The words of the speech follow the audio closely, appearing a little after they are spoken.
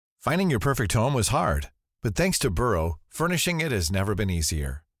Finding your perfect home was hard, but thanks to Burrow, furnishing it has never been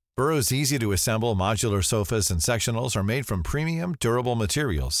easier. Burrow's easy-to-assemble modular sofas and sectionals are made from premium, durable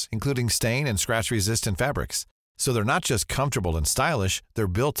materials, including stain and scratch-resistant fabrics. So they're not just comfortable and stylish, they're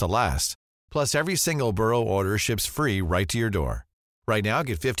built to last. Plus, every single Burrow order ships free right to your door. Right now,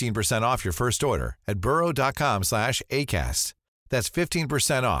 get 15% off your first order at burrow.com/ACAST. That's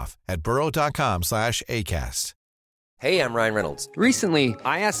 15% off at burrow.com/ACAST. Hey, I'm Ryan Reynolds. Recently,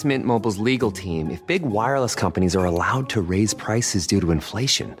 I asked Mint Mobile's legal team if big wireless companies are allowed to raise prices due to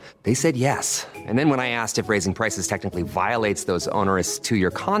inflation. They said yes. And then when I asked if raising prices technically violates those onerous two-year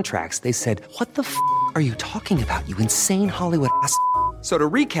contracts, they said, "What the f*** are you talking about, you insane Hollywood ass?" So to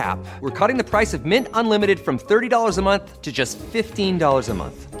recap, we're cutting the price of Mint Unlimited from $30 a month to just $15 a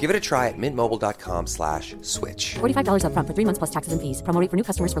month. Give it a try at mintmobile.com/switch. $45 up front for 3 months plus taxes and fees. Promo rate for new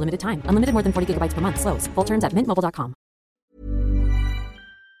customers for limited time. Unlimited more than 40 gigabytes per month. Slows full terms at mintmobile.com.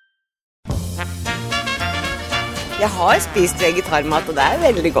 Jeg har spist vegetarmat, og det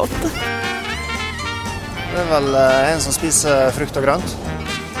veldig godt. Det vel en som spiser frukt og grønt.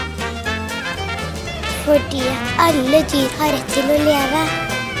 Fordi alle dyr har rett til å leve.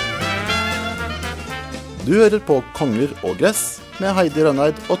 Du hører på Konger og gress med Heidi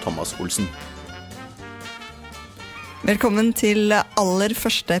Rønneid og Thomas Olsen. Velkommen til aller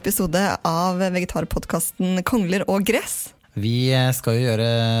første episode av vegetarpodcasten Kongler og gress. Vi skal jo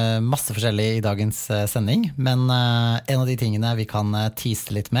gjøre masse forskjellig i dagens sending, men en av de tingene vi kan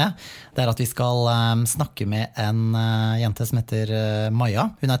tease litt med, det at vi skal snakke med en jente som heter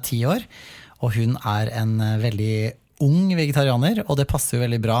Maja. Hun 10 år. Og hun en veldig ung vegetarianer, og det passer jo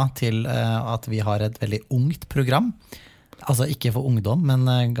veldig bra til at vi har et veldig ungt program. Altså ikke for ungdom, men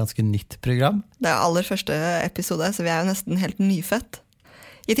ganske nytt program. Det aller første episode, så vi jo nesten helt nyfødt.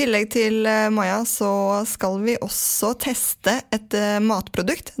 I tillegg til Maja så skal vi også teste et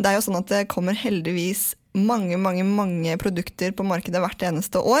matprodukt. Det jo sånn at det kommer heldigvis mange produkter på markedet hvert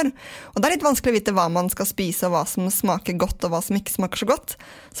eneste år. Og det litt vanskelig å vite hva man skal spise, og hva som smaker godt, og hva som ikke smaker så godt.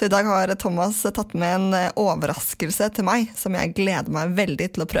 Så i dag har Thomas tatt med en overraskelse til meg, som jeg gleder meg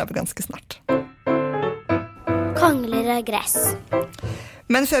veldig til å prøve ganske snart. Kongler og gress.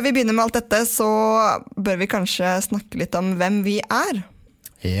 Men før vi begynner med alt dette, så bør vi kanskje snakke litt om hvem vi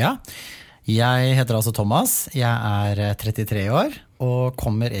Ja, jeg heter altså Thomas. Jeg 33 år, og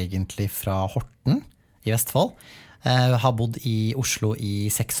kommer egentlig fra Horten i Vestfold. Har bodd i Oslo i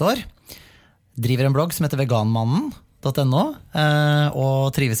 6 år. Driver en blogg som heter veganmannen.no,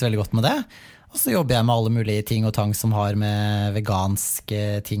 og trives veldig godt med det. Og så jobber jeg med alle mulige ting og tang som har med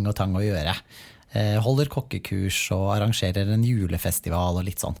veganske ting og tang å gjøre. Holder kokkekurs og arrangerer en julefestival og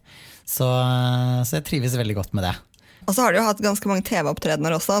litt sånn. Så jeg trives veldig godt med det. Og så har du jo hatt ganske mange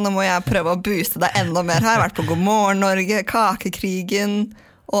TV-opptredener også. Nå må jeg prøve å booste deg enda mer her. Jeg har vært på God morgen Norge, Kakekrigen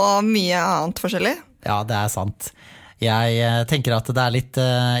og mye annet forskjellig. Ja, det sant. Jeg tenker at det litt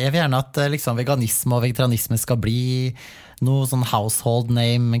jeg vil gjerne at liksom veganisme og vegetarianisme skal bli noe sånn household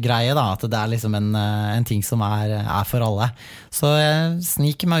name-greie da, at det liksom en ting som for alle. Så jeg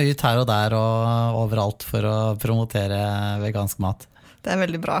sniker meg ut her og der og overalt for å promotere vegansk mat. Det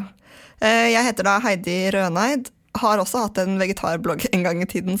veldig bra. Jeg heter da Heidi Rønneid. Har også hatt en vegetarblogg en gang i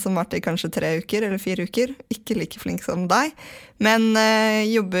tiden som varte i kanskje 3 uker eller 4 uker. Ikke like flink som deg, men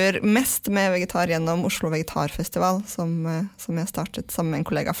jobber mest med vegetar gjennom Oslo Vegetarfestival, som jeg startet sammen med en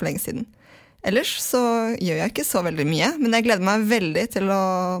kollega for lenge siden. Ellers så gjør jeg ikke så veldig mye, men jeg gleder meg veldig til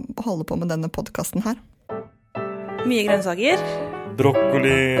å holde på med denne podcasten her. Mye grønnsaker.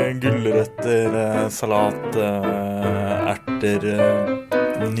 Brokkoli, gulrøtter, salat, erter,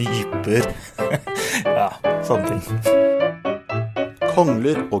 nyper. Ja, sånne ting.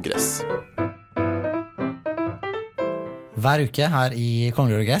 Kongler og gress. Hver uke her i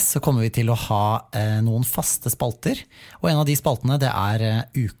Kongler og gress så kommer vi til å ha noen faste spalter, og en av de spaltene det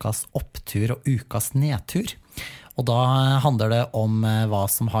ukas opptur og ukas nedtur. Og da handler det om hva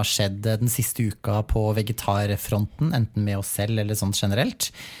som har skjedd den siste uka på vegetarfronten, enten med oss selv eller sånn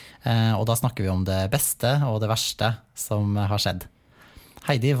generelt. Og da snakker vi om det beste og det verste som har skjedd.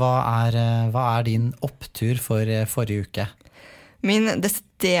 Heidi, hva din opptur for forrige uke? Min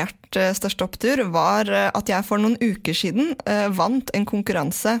desidert største opptur var at jeg for noen uker siden vant en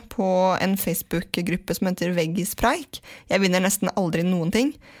konkurranse på en Facebook-gruppe som heter Veggispreik. Jeg vinner nesten aldri noen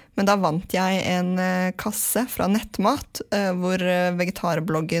ting, men da vant jeg en kasse fra Nettmat, hvor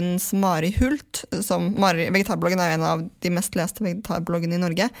vegetarbloggens Mari Hult, vegetarbloggen en av de mest leste vegetarbloggene i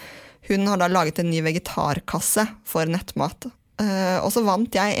Norge, hun har da laget en ny vegetarkasse for Nettmat. Og så vant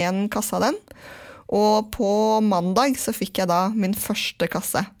jeg en kasse av den, og på mandag så fikk jeg da min første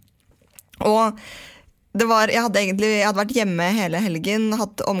kasse. Og Jeg hadde vært hjemme hele helgen,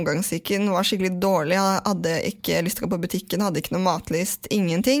 hatt omgangssyken, var skikkelig dårlig, hadde ikke lyst til å gå på butikken, hadde ikke noe matlyst,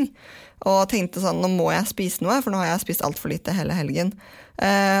 ingenting. Og tenkte sånn, nå må jeg spise noe, for nå har jeg spist alt for lite hele helgen.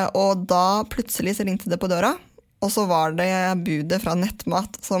 Og da plutselig så ringte det på døra, og så var det budet fra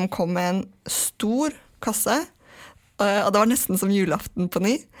Nettmat som kom med en stor kasse, og det var nesten som julaften på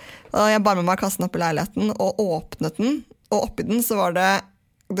ny. Og jeg bar med meg kassen opp i leiligheten og åpnet den, og oppi den så var det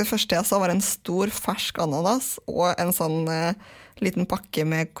første jeg så var en stor fersk ananas og en sånn liten pakke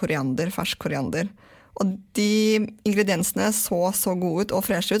med koriander, fersk koriander. Og de ingrediensene så gode ut og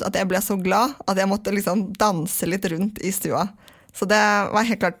fresh ut at jeg ble så glad at jeg måtte liksom danse litt rundt i stua. Så det var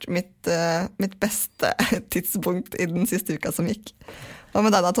helt klart mitt beste tidspunkt i den siste uka som gikk. Hva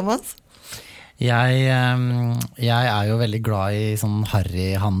med deg da, Thomas? Jeg jo veldig glad i sånn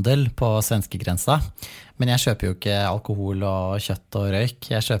harryhandel på svenskegrensa, men jeg kjøper jo ikke alkohol og kjøtt og røyk.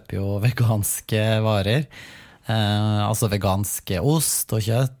 Jeg kjøper jo veganske varer, altså vegansk ost og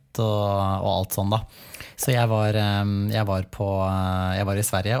kjøtt og alt sånn da. Så jeg var i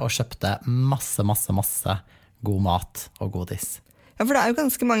Sverige og kjøpte masse god mat og godis. Ja, for det jo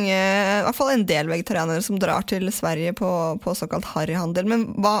ganske mange, i hvert fall en del vegetarianere som drar til Sverige på såkalt harryhandel. Men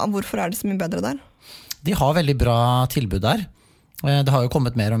hvorfor det så mye bedre der? De har veldig bra tilbud der. Det har jo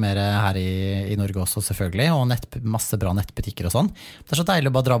kommet mer og mer her i Norge også selvfølgelig, og masse bra nettbutikker og sånn. Det så deilig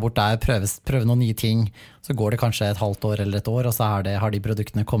å bare dra bort der, prøve noen nye ting. Så går det kanskje et halvt år eller et år, og så har de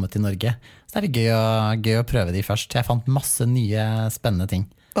produktene kommet til Norge. Så det gøy å prøve de først. Jeg fant masse nye spennende ting.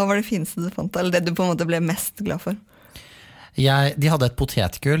 Hva var det fineste du fant, eller det du på en måte ble mest glad for? De hadde et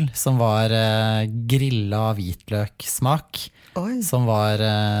potetgull som var grilla hvitløksmak, som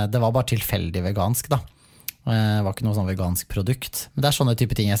det var bare tilfeldig vegansk da. Det var ikke noe sånn vegansk produkt. Men det sånne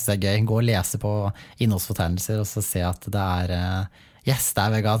type ting jeg synes gøy. Gå og lese på innholdsfortegnelser og så se at det det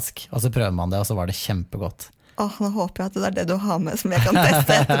vegansk. Og så prøver man det, og så var det kjempegodt. Nå håper jeg at det det du har med som jeg kan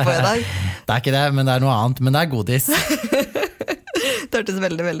teste etterpå i dag. Det ikke det, men det noe annet. Men det godis. Det hørtes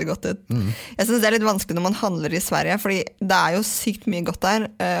veldig, veldig godt ut. Jeg synes det litt vanskelig når man handler i Sverige, fordi det jo sykt mye godt der,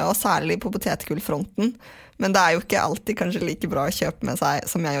 og særlig på potetgullfronten. Men det jo ikke alltid kanskje like bra å kjøpe med seg,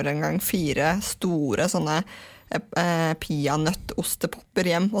 som jeg gjorde en gang, 4 store sånne peanøtt-ostepopper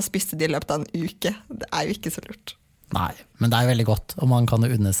hjem, og spiste de i løpet av en uke. Det jo ikke så lurt. Nei, men det jo veldig godt, og man kan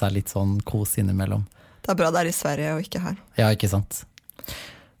jo unne seg litt sånn kos innimellom. Det bra det i Sverige og ikke her. Ja, ikke sant.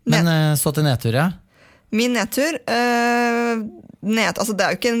 Men så til nedtur, ja. Min nedtur, altså det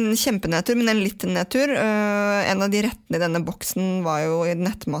jo ikke en kjempenedtur, men en liten nedtur. En av de rettene i denne boksen var jo, i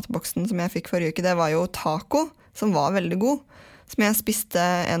nettmatboksen som jeg fikk forrige uke, det var jo taco, som var veldig god. Som jeg spiste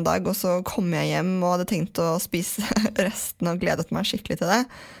en dag, og så kom jeg hjem og hadde tenkt å spise resten og gledet meg skikkelig til det.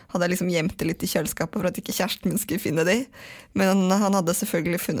 Hadde liksom gjemt det litt i kjøleskapet for at ikke kjæresten min skulle finne de. Men han hadde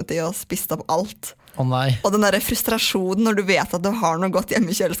selvfølgelig funnet de og spist opp alt. Nei. Og den der frustrasjonen når du vet at du har noe godt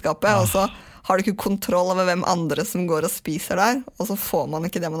hjemme i kjøleskapet, og så har du ikke kontroll over hvem andre som går og spiser der, og så får man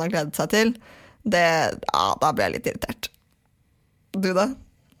ikke det man har gledet seg til. Da blir jeg litt irritert. Du da?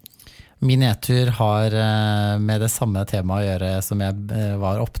 Min nedtur har med det samme temaet å gjøre som jeg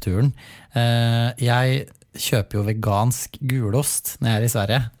var oppturen. Jeg kjøper jo vegansk gulost når jeg i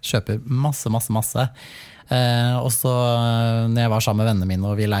Sverige. Kjøper masse. Og så når jeg var sammen med vennene mine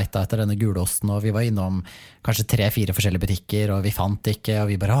og vi leita etter denne gulosten, og vi var innom kanskje 3-4 forskjellige butikker, og vi fant ikke, og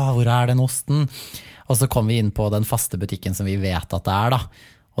vi bare, hvor den osten? Og så kom vi inn på den faste butikken som vi vet at det da,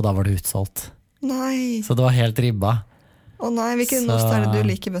 og da var det utsolgt. Nei. Så det var helt ribba. Nei, hvilken ost det du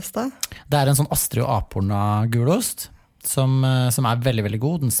liker best da? Det en sånn Astrid og Aporna gulost, som veldig, veldig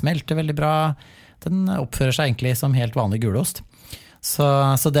god. Den smelter veldig bra. Den oppfører seg egentlig som helt vanlig gulost. Så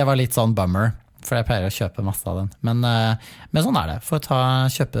det var litt sånn bummer, for jeg pleier å kjøpe masse av den. Men sånn det. Får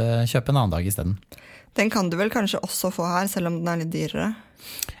kjøpe en annen dag i stedet. Den kan du vel kanskje også få her, selv om den litt dyrere?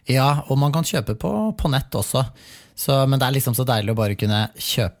 Ja, og man kan kjøpe på nett også. Men det liksom så deilig å bare kunne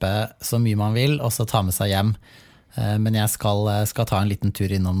kjøpe så mye man vil, og så ta med seg hjem. Men jeg skal ta en liten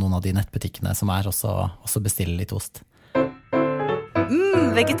tur innom noen av de nettbutikkene som og så bestille litt ost.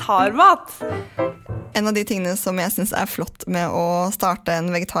 Vegetarmat! En av de tingene som jeg synes flott med å starte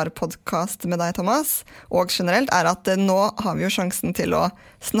en vegetarpodcast med deg, Thomas, og generelt, at nå har vi jo sjansen til å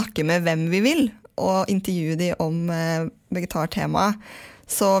snakke med hvem vi vil, og intervjue de om vegetartemaet.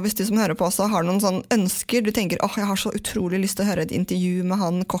 Så hvis du som hører på også har noen sånne ønsker, du tenker, jeg har så utrolig lyst til å høre et intervju med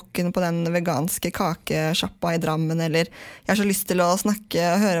han kokken på den veganske kakesjappa i Drammen, eller jeg har så lyst til å snakke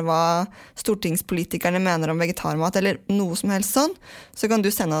og høre hva stortingspolitikerne mener om vegetarmat, eller noe som helst sånn, så kan du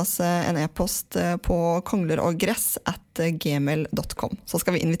sende oss en e-post på konglerogggress@gmail.com. Så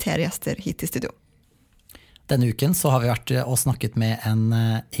skal vi invitere gjester hit i studio. Denne uken så har vi vært og snakket med en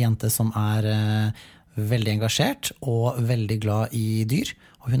jente som veldig engasjert og veldig glad I dyr,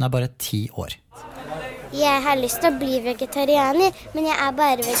 og hun bare 10 år. Jeg har lyst til å bli vegetarianer, men jeg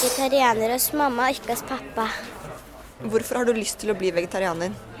bare vegetarianer hos mamma og ikke hos pappa. Hvorfor har du lyst til å bli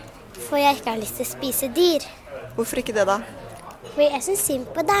vegetarianer? For jeg ikke har lyst til å spise dyr. Hvorfor ikke det da? For jeg synes synd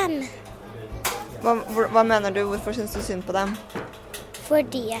på dem. Hva mener du? Hvorfor synes du synd på dem?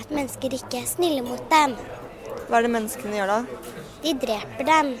 Fordi at mennesker ikke snille mot dem. Hva det menneskene gjør da? De dreper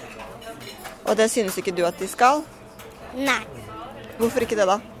dem. Og det synes ikke du at de skal? Nei. Hvorfor ikke det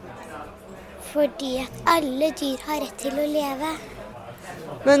da? Fordi at alle dyr har rett til å leve.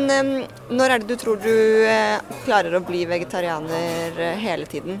 Men når det du tror du klarer å bli vegetarianer hele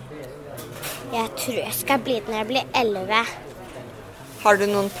tiden? Jeg tror jeg skal bli det når jeg blir 11. Har du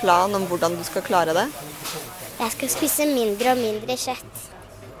noen plan om hvordan du skal klare det? Jeg skal spise mindre og mindre kjøtt.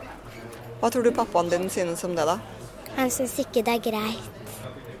 Hva tror du pappaen din synes om det da? Han synes ikke det greit.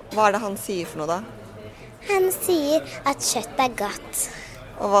 Hva det han sier for noe da? Han sier at kjøtt godt.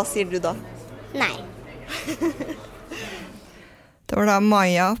 Og hva sier du da? Nei. Det var da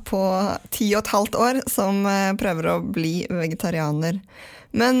Maja på 10,5 år som prøver å bli vegetarianer.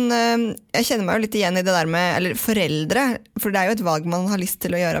 Men jeg kjenner meg jo litt igjen I det der med, eller foreldre, for det jo et valg man har lyst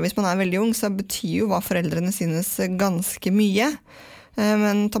til å gjøre. Hvis man veldig ung, så betyr jo hva foreldrene synes ganske mye.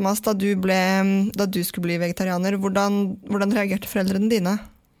 Men Thomas, da du skulle bli vegetarianer, hvordan reagerte foreldrene dine?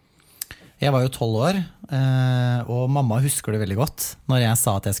 Jeg var jo 12 år, og mamma husker det veldig godt når jeg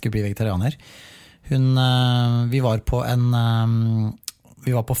sa at jeg skulle bli vegetarianer. Vi var på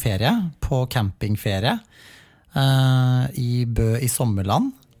ferie, på campingferie, I Bø I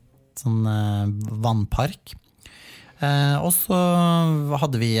Sommerland, sånn vannpark. Og så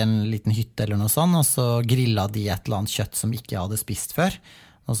hadde vi en liten hytte eller noe sånt, og så grillet de et eller annet kjøtt som ikke jeg hadde spist før.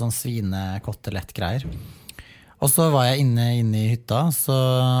 Noe sånn svinekotelettgreier. Og så var jeg inne I hytta,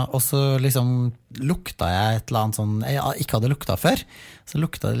 og så liksom lukta jeg et eller annet sånn, jeg ikke hadde lukta før. Så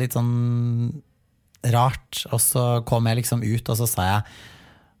lukta det litt sånn rart, og så kom jeg liksom ut, og så sa jeg,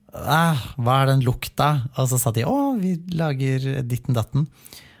 hva den lukta? Og så sa de, vi lager ditten datten.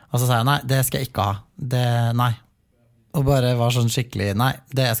 Og så sa jeg, nei, det skal jeg ikke ha. Nei. Og bare var sånn skikkelig, nei,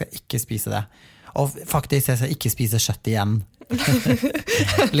 jeg skal ikke spise det. Og faktisk, jeg skal ikke spise kjøtt igjen.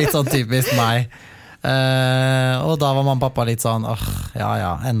 Litt sånn typisk meg. Og da var mamma og pappa litt sånn,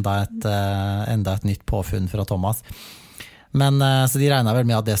 ja, enda et nytt påfunn fra Thomas. Men så de regnet vel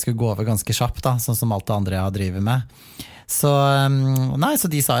med at det skulle gå over ganske kjapt da, sånn som alt det andre jeg har drivet med. Så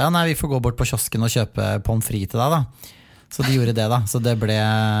de sa ja, vi får gå bort på kiosken og kjøpe pommes frites til deg da. Så de gjorde det da, så det ble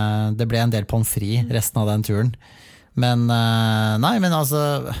en del pommes frites resten av den turen. Men altså,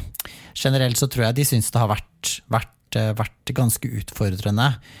 generelt så tror jeg de synes det har vært ganske utfordrende.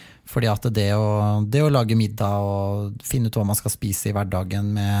 Fordi at det å lage middag og finne ut hva man skal spise I hverdagen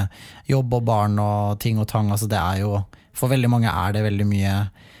med jobb og barn og ting og tang, altså det jo, for veldig mange det veldig mye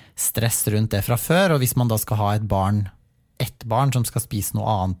stress rundt det fra før, og hvis man da skal ha ett barn som skal spise noe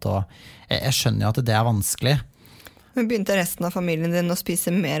annet, og jeg skjønner jo at det vanskelig. Men begynte resten av familien din å spise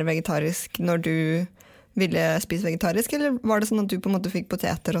mer vegetarisk når du ville spise vegetarisk, eller var det sånn at du på en måte fikk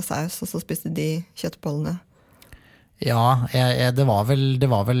poteter og saus, og så spiste de kjøttbollene? Ja, det var vel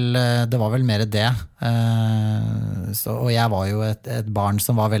mer det. Og jeg var jo et barn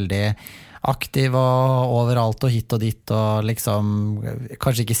som var veldig aktiv og overalt og hit og dit, og liksom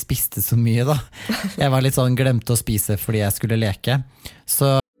kanskje ikke spiste så mye da. Jeg var litt sånn glemte å spise fordi jeg skulle leke.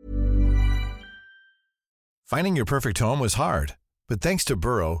 Så Finding your perfect home was hard, but thanks to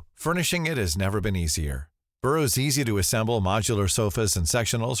Burrow, furnishing it has never been easier. Burrow's easy-to-assemble modular sofas and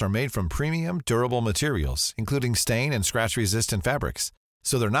sectionals are made from premium, durable materials, including stain and scratch-resistant fabrics.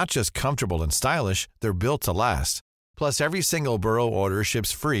 So they're not just comfortable and stylish, they're built to last. Plus, every single Burrow order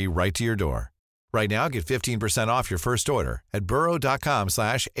ships free right to your door. Right now, get 15% off your first order at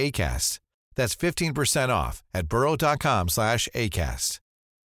burrow.com/ACAST. That's 15% off at burrow.com/ACAST.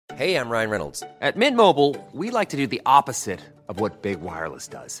 Hey, I'm Ryan Reynolds. At Mint Mobile, we like to do the opposite of what Big Wireless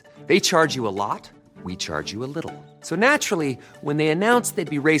does. They charge you a lot. We charge you a little. So naturally, when they announced they'd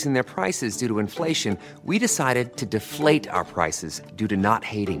be raising their prices due to inflation, we decided to deflate our prices due to not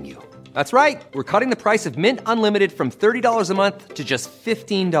hating you. That's right. We're cutting the price of Mint Unlimited from $30 a month to just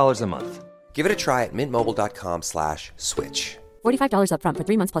 $15 a month. Give it a try at mintmobile.com/switch. $45 up front for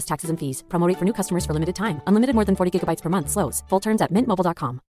 3 months plus taxes and fees. Promo rate for new customers for limited time. Unlimited more than 40 gigabytes per month. Slows full terms at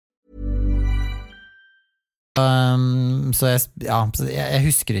mintmobile.com. Så jeg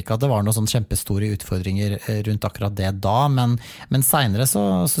husker ikke at det var noen sånn kjempestore utfordringer rundt akkurat det da, men senere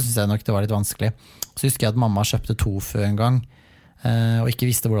så synes jeg nok det var litt vanskelig. Så husker jeg at mamma kjøpte tofu en gang, og ikke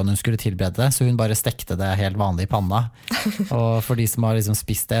visste hvordan hun skulle tilberede det, så hun bare stekte det helt vanlig i panna. Og for de som har liksom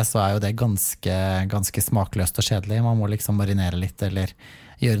spist det, så jo det ganske smakløst og kjedelig. Man må liksom marinere litt eller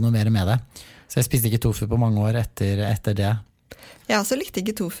gjøre noe mer med det. Så jeg spiste ikke tofu på mange år etter det. Jeg også likte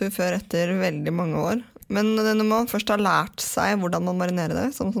ikke tofu før etter veldig mange år. Men når man først har lært seg hvordan man marinerer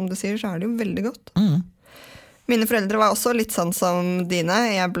det, som du sier, så det jo veldig godt. Mine foreldre var også litt sånn som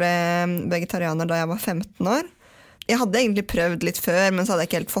dine. Jeg ble vegetarianer da jeg var 15 år. Jeg hadde egentlig prøvd litt før, men så hadde jeg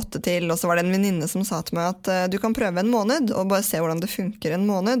ikke helt fått det til. Og så var det en venninne som sa til meg at du kan prøve en måned, og bare se hvordan det funker en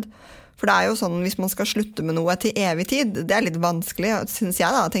måned. For det jo sånn, hvis man skal slutte med noe til evig tid, det litt vanskelig, synes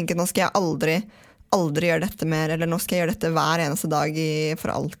jeg da. Jeg tenker, nå skal jeg aldri gjøre dette mer, eller nå skal jeg gjøre dette hver eneste dag for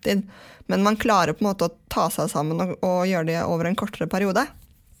alltid. Men man klarer på en måte å ta seg sammen og gjøre det over en kortere periode.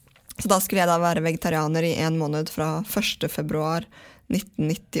 Så da skulle jeg da være vegetarianer i 1 måned fra 1. februar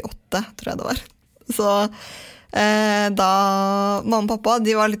 1998, tror jeg det var. Så da mamma og pappa,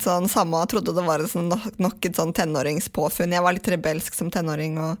 de var litt sånn samme, trodde det var nok et sånn tenåringspåfunn. Jeg var litt rebelsk som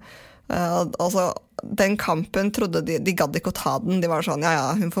tenåring, og så den kampen trodde de gadd ikke å ta den. De var sånn,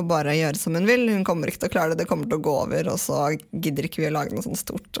 ja, hun får bare gjøre som hun vil, hun kommer ikke til å klare det kommer til å gå over, og så gidder ikke vi å lage noe sånn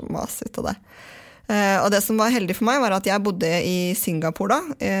stort mas ut av det. Og det som var heldig for meg var at jeg bodde i Singapore da,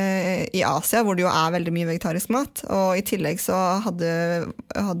 i Asia, hvor det jo veldig mye vegetarisk mat, og i tillegg så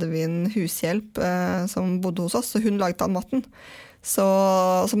hadde vi en hushjelp som bodde hos oss, og hun laget all maten. Så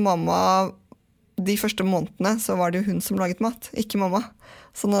mamma, de første månedene så var det jo hun som laget mat, ikke mamma.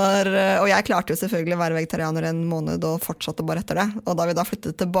 Og jeg klarte jo selvfølgelig å være vegetarianer 1 måned og fortsatte bare etter det. Og da vi da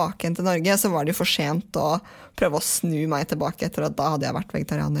flyttet tilbake igjen til Norge, så var det jo for sent å prøve å snu meg tilbake etter at da hadde jeg vært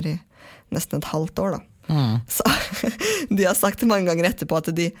vegetarianer i nesten et halvt år da. Så de har sagt mange ganger etterpå at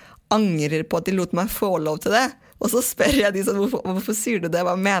de angrer på at de lot meg få lov til det. Og så spør jeg de sånn, hvorfor sier du det?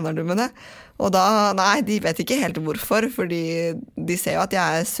 Hva mener du med det? Og da, nei, de vet ikke helt hvorfor, fordi de ser jo at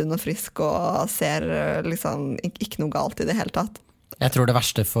jeg sunn og frisk og ser liksom ikke noe galt i det hele tatt. Jeg tror det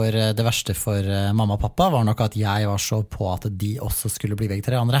verste for mamma og pappa var nok at jeg var så på at de også skulle bli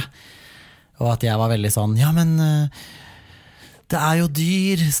vegetarianere. Og at jeg var veldig sånn, ja, men det jo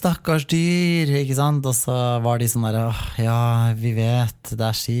dyr, stakkars dyr, ikke sant? Og så var de sånn der, ja, vi vet,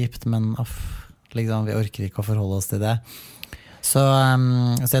 det kjipt, men liksom, vi orker ikke å forholde oss til det. Så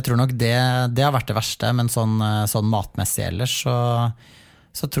jeg tror nok det har vært det verste, men sånn matmessig ellers,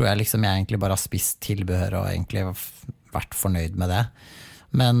 så tror jeg liksom jeg egentlig bare har spist tilbehør og egentlig vært fornøyd med det.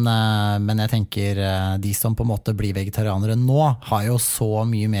 Men jeg tenker de som på en måte blir vegetarianere nå har jo så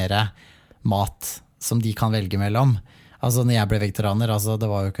mye mer mat som de kan velge mellom. Altså når jeg ble vegetarianer, det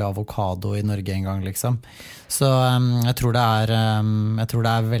var jo ikke avokado i Norge engang liksom. Så jeg tror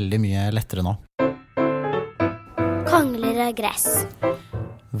det veldig mye lettere nå. Kongler og gress.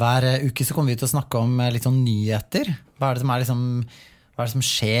 Hver uke så kommer vi til å snakke om litt sånn nyheter. Hva det som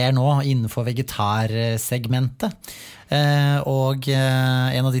skjer nå innenfor vegetarsegmentet? Og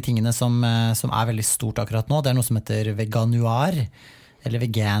en av de tingene som veldig stort akkurat nå, det noe som heter veganuar, eller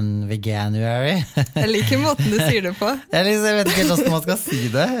veganuary. Jeg liker måten du sier det på. Jeg vet ikke helt hvordan man skal si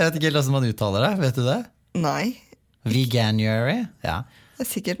det. Jeg vet ikke helt hvordan man uttaler det. Vet du det? Nei. Veganuary, ja. Det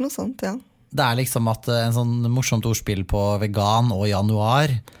sikkert noe sånt, ja. Det liksom at en sånn morsomt ordspill på vegan og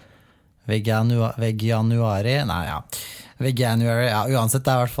januar. Veganuari, nei, ja. Veganuary, ja, uansett,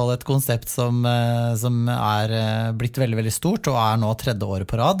 det i hvert fall et konsept som blitt veldig, veldig stort, og nå 3. året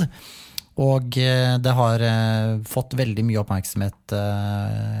på rad. Og det har fått veldig mye oppmerksomhet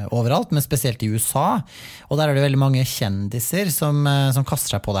overalt, men spesielt i USA. Og der det veldig mange kjendiser som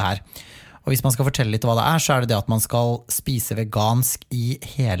kaster seg på det her. Og hvis man skal fortelle litt hva det så det at man skal spise vegansk i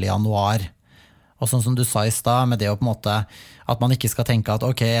hele januar. Og sånn som du sa i sted, med det å på en måte, at man ikke skal tenke at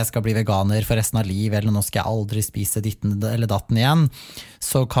ok, jeg skal bli veganer for resten av livet, eller nå skal jeg aldri spise ditten eller datten igjen,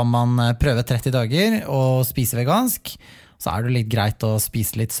 så kan man prøve 30 dager og spise vegansk. Så det litt greit å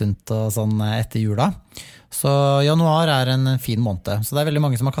spise litt sunt og sånn etter jula. Så januar en fin måned. Så det veldig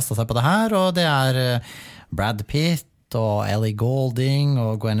mange som har kastet seg på det her, og det Brad Pitt og Ellie Goulding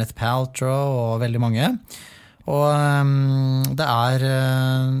og Gwyneth Paltrow og veldig mange. Og det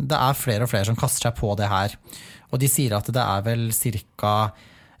flere og flere som kaster seg på det her. Og de sier at det vel cirka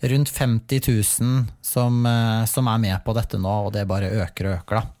rundt 50 000 som med på dette nå, og det bare øker og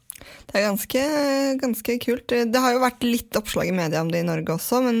øker da. Det ganske kult. Det har jo vært litt oppslag i media om det i Norge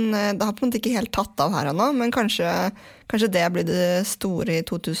også, men det har på en måte ikke helt tatt av her ennå. Men kanskje det blir det store i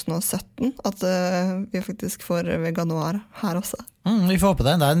 2017, at vi faktisk får veganuar her også. Vi får håpe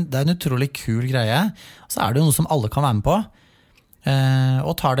det. Det en utrolig kul greie. Så det jo noe som alle kan være med på.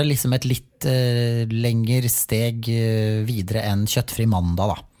 Og tar det liksom et litt lengre steg videre enn kjøttfri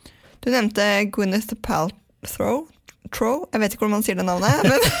mandag da. Du nevnte Gwyneth Paltrow. Tro, jeg vet ikke hvordan man sier det navnet,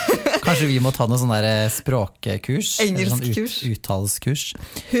 men Kanskje vi må ta noe sånn der språkkurs? Engelskkurs. Sånn uttaleskurs.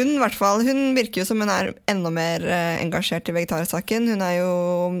 Hun, I hvert fall, hun virker jo som hun enda mer engasjert I vegetarsaken. Hun jo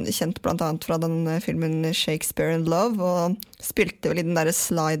kjent blant annet fra den filmen Shakespeare in Love, og spilte vel I den der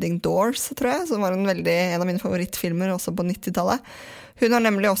Sliding Doors, tror jeg, som var en av mine favorittfilmer også på 90-tallet. Hun har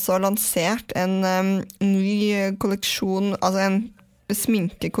nemlig også lansert en ny kolleksjon, altså en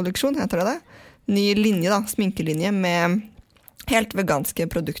sminkekolleksjon, heter det. Ny linje da, sminkelinje med helt veganske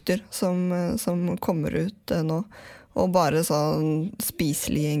produkter som kommer ut nå, og bare sånn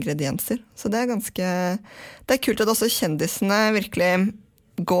spiselige ingredienser. Så det det kult at også kjendisene virkelig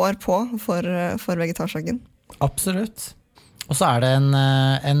går på for vegetarsaken. Absolutt. Og så det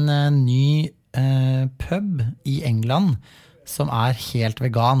en ny pub I England som helt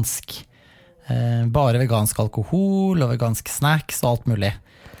vegansk. Bare vegansk alkohol og vegansk snacks og alt mulig.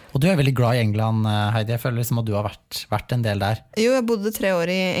 Og du veldig glad I England, Heidi. Jeg føler liksom at du har vært en del der. Jo, jeg bodde 3 år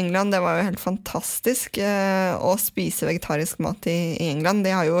I England. Det var jo helt fantastisk å spise vegetarisk mat I England.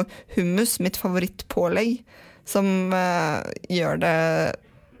 De har jo hummus, mitt favorittpålegg, som gjør det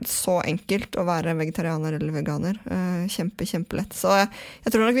så enkelt å være vegetarianer eller veganer. Kjempelett. Så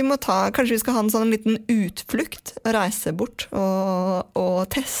jeg tror nok vi må kanskje vi skal ha en sånn liten utflukt, reise bort og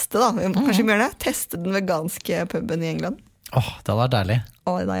teste da. Kanskje vi må gjøre det? Teste den veganske puben I England. Det hadde vært deilig.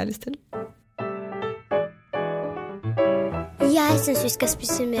 Det har jeg lyst til. Jeg synes vi skal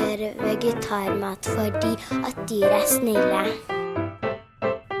spise mer vegetarmat fordi at dyr snille.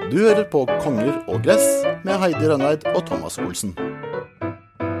 Du hører på Konger og gress med Heidi Rønneid og Thomas Olsen.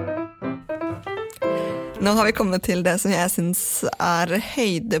 Nå har vi kommet til det som jeg synes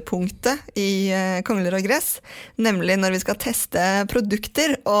høydepunktet I Konger og gress, nemlig når vi skal teste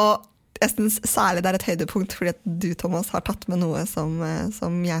produkter, og jeg synes særlig det et høydepunkt fordi at du, Thomas, har tatt med noe som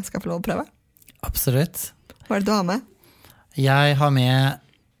jeg skal få lov å prøve. Absolutt. Hva det du har med? Jeg har med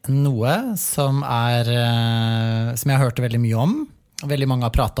noe som som jeg har hørt veldig mye om. Veldig mange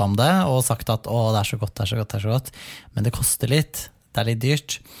har pratet om det og sagt at det så godt, det så godt, det så godt. Men det koster litt, det litt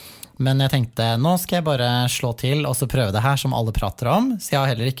dyrt. Men jeg tenkte, nå skal jeg bare slå til og så prøve det her som alle prater om. Så jeg har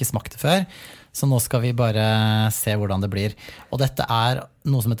heller ikke smakt det før. Så nå skal vi bare se hvordan det blir. Og dette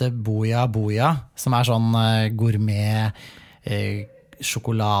noe som heter Boja Boja, som sånn gourmet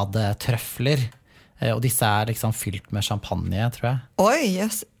sjokoladetrøffler. Og disse liksom fylt med champagne, tror jeg. Oi,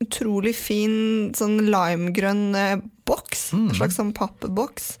 yes. Utrolig fin sånn limegrønn boks. En slags sånn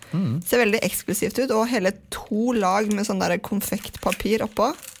pappboks. Ser veldig eksklusivt ut, og hele 2 lag med sånn der konfektpapir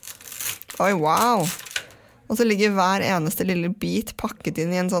oppå. Oi, wow! Og så ligger hver eneste lille bit pakket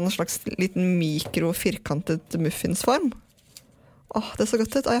inn I en sånn slags liten mikro-firkantet muffinsform. Det så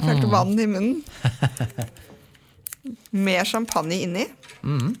godt ut, og jeg følte vann I munnen. Med champagne inni.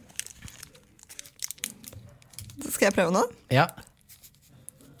 Skal jeg prøve nå? Ja.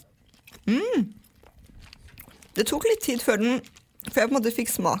 Det tok litt tid før jeg på en måte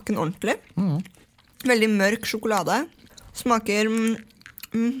fikk smaken ordentlig. Veldig mørk sjokolade. Smaker...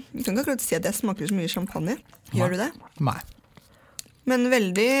 jeg kan ikke akkurat si at det smaker så mye champagne. Gjør du det? Nei. Men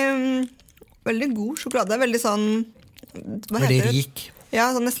veldig god sjokolade. Veldig sånn... Veldig rik. Ja,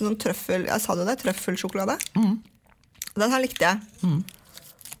 sånn, nesten sånn trøffel... Jeg sa det, trøffelsjokolade. Den her likte jeg.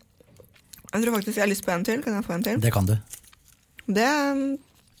 Jeg tror faktisk jeg har lyst på en til. Kan jeg få en til? Det kan du. Det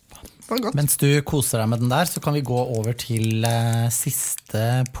var godt. Mens du koser deg med den der, så kan vi gå over til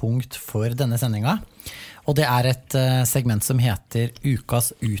siste punkt for denne sendinga. Og det et segment som heter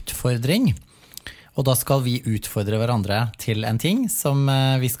Ukas utfordring. Og da skal vi utfordre hverandre til en ting som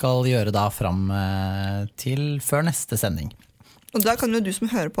vi skal gjøre da frem til før neste sending. Og da kan jo du som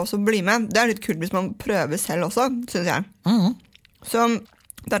hører på også bli med. Det litt kult hvis man prøver selv også, synes jeg. Så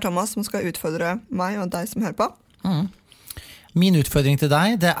det Thomas som skal utfordre meg og deg som hører på. Min utfordring til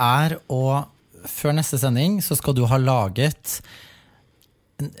deg, det å før neste sending så skal du ha laget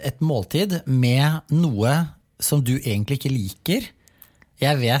et måltid med noe som du egentlig ikke liker.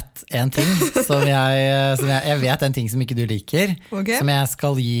 Jeg vet en ting jeg vet en ting som ikke du liker, som jeg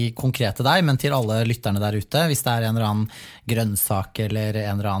skal gi konkret til deg, men til alle lytterne der ute, hvis det en eller annen grønnsak eller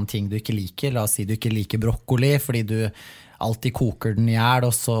en eller annen ting du ikke liker, la oss si du ikke liker brokkoli, fordi du alltid koker den I hjel,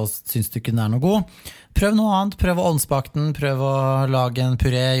 og så synes du ikke den noe god. Prøv noe annet, prøv å ovnsbake den, prøv å lage en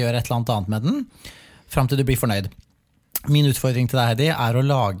puré, gjøre et eller annet med den, frem til du blir fornøyd. Min utfordring til deg, Heidi, å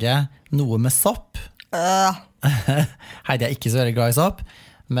lage noe med sopp. Heidi ikke så veldig glad I sopp,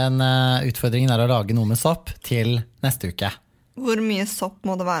 men utfordringen å lage noe med sopp til neste uke. Hvor mye sopp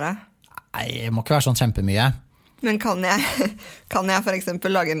må det være? Nei, det må ikke være sånn kjempemye. Men kan jeg for eksempel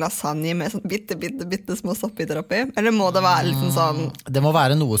lage en lasagne med sånn bitte små soppbiter oppi? Eller må det være litt sånn... Det må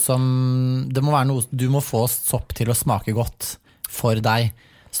være noe du må få sopp til å smake godt for deg.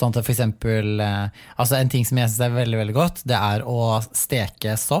 Sånn at for eksempel, altså en ting som jeg synes er veldig, veldig godt, det er å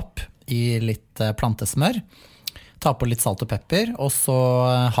steke sopp i litt plantesmør, ta på litt salt og pepper, og så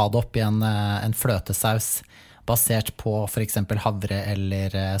ha det oppi en fløtesaus basert på for eksempel havre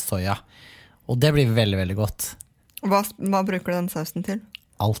eller soja. Og det blir veldig, veldig godt. Hva bruker du den sausen til?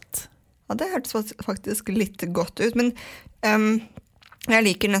 Alt. Ja, det hørtes faktisk litt godt ut, men jeg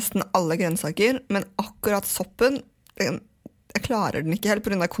liker nesten alle grønnsaker, men akkurat soppen, jeg klarer den ikke helt på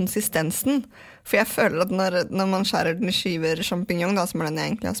grunn av konsistensen, for jeg føler at når man skjærer den i skiver champignon, da, som er den jeg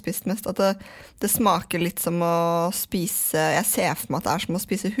egentlig har spist mest, at det smaker litt som å spise, jeg ser for meg at det er som å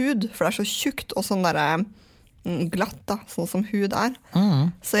spise hud, for det er så tjukt og sånn der glatt da, sånn som hud er.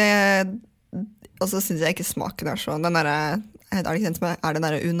 Og så synes jeg ikke smaken er sånn, den der, er den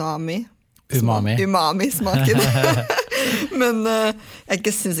der umami-smaken. Men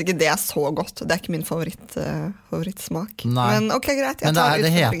jeg synes ikke det er så godt. Det er ikke min favorittsmak. Nei. Men ok, greit. Men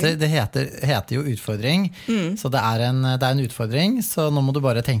det heter jo utfordring, så det er en utfordring, så nå må du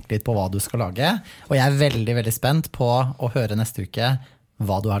bare tenke litt på hva du skal lage. Og jeg er veldig, veldig spent på å høre neste uke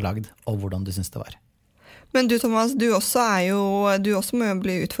hva du har lagd, og hvordan du synes det var. Men du, Thomas, du også må jo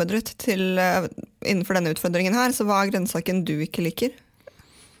bli utfordret til, innenfor denne utfordringen her, så hva er grønnsaken du ikke liker?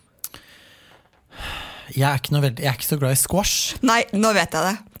 Jeg er ikke så glad i squash. Nei, nå vet jeg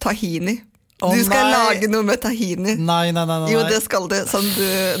det. Tahini. Du skal lage noe med tahini. Nei. Jo, det skal du. Sånn,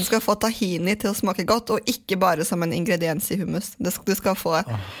 du skal få tahini til å smake godt, og ikke bare som en ingrediens i hummus. Du skal få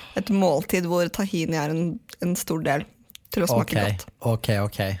et måltid hvor tahini er en stor del til å smake godt. Ok.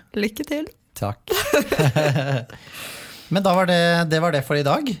 Lykke til. Takk. Men da var det for i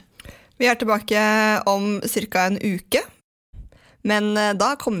dag. Vi er tilbake om cirka en uke, men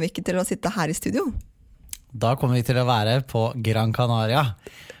da kommer vi ikke til å sitte her i studio. Da kommer vi til å være på Gran Canaria,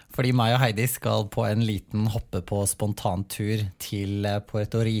 fordi meg og Heidi skal på en liten hoppe på spontantur til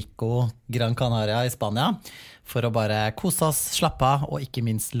Puerto Rico, Gran Canaria i Spania, for å bare kose oss, slappe av, og ikke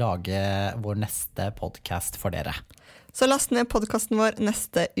minst lage vår neste podcast for dere. Så last ned podcasten vår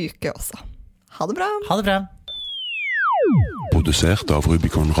neste uke også. Ha det bra! Ha det bra! Produsert av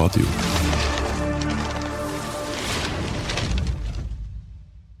Rubicon Radio.